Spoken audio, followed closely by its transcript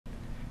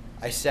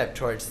I step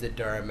towards the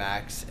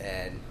Duramax,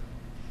 and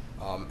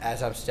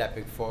as I'm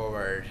stepping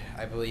forward,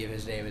 I believe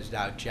his name is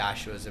now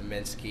Joshua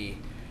Zeminski.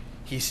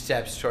 He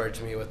steps towards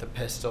me with a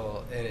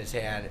pistol in his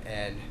hand,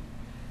 and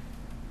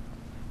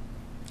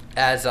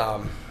as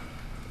I'm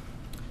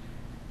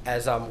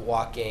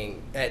walking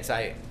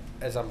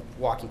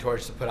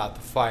towards to put out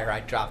the fire, I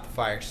drop the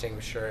fire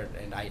extinguisher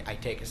and I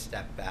take a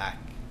step back.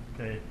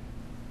 Okay.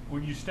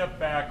 When you step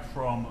back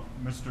from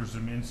Mr.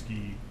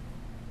 Zeminski,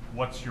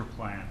 what's your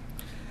plan?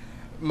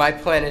 My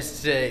plan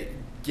is to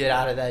get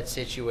out of that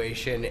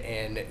situation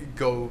and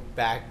go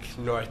back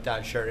north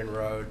down Sheridan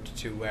Road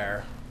to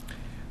where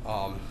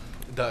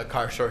the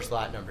car source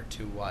lot number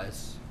 2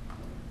 was.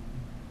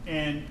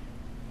 And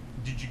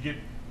did you get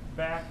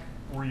back?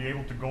 Were you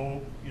able to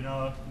go in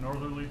a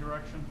northerly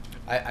direction?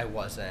 I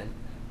wasn't.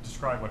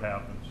 Describe what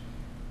happens.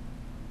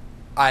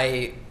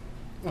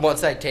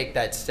 Once I take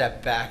that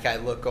step back, I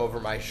look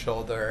over my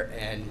shoulder,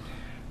 and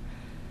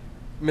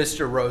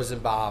Mr.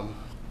 Rosenbaum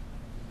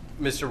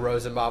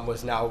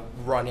was now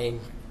running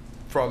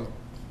from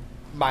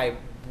my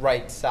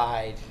right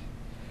side,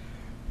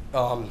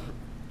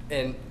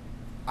 and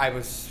I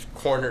was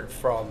cornered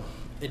from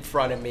in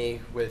front of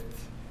me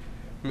with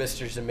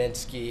Mr.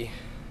 Zeminski,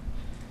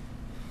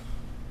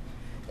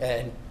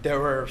 and there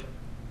were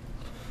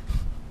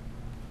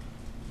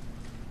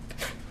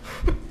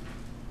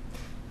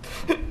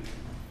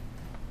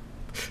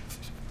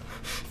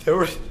there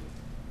were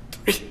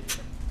 3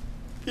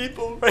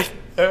 people right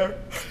there.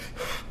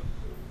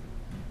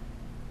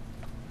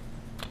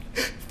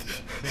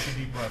 Take a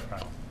deep breath,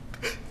 Kyle.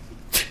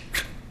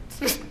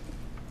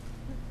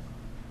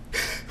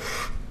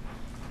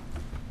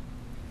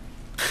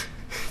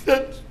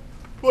 That's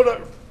what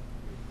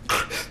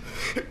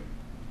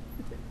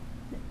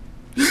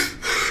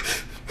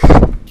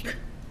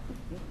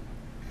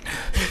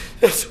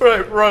That's where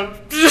I run.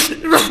 We're going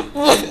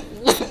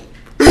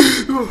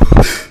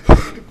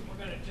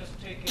to just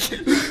take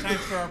time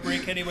for our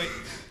break anyway.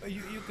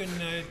 You can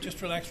just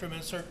relax for a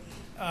minute, sir.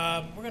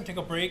 We're going to take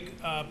a break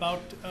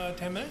about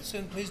 10 minutes,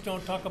 and please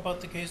don't talk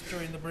about the case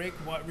during the break.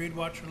 Read,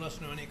 watch, or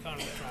listen to any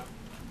account of the trial.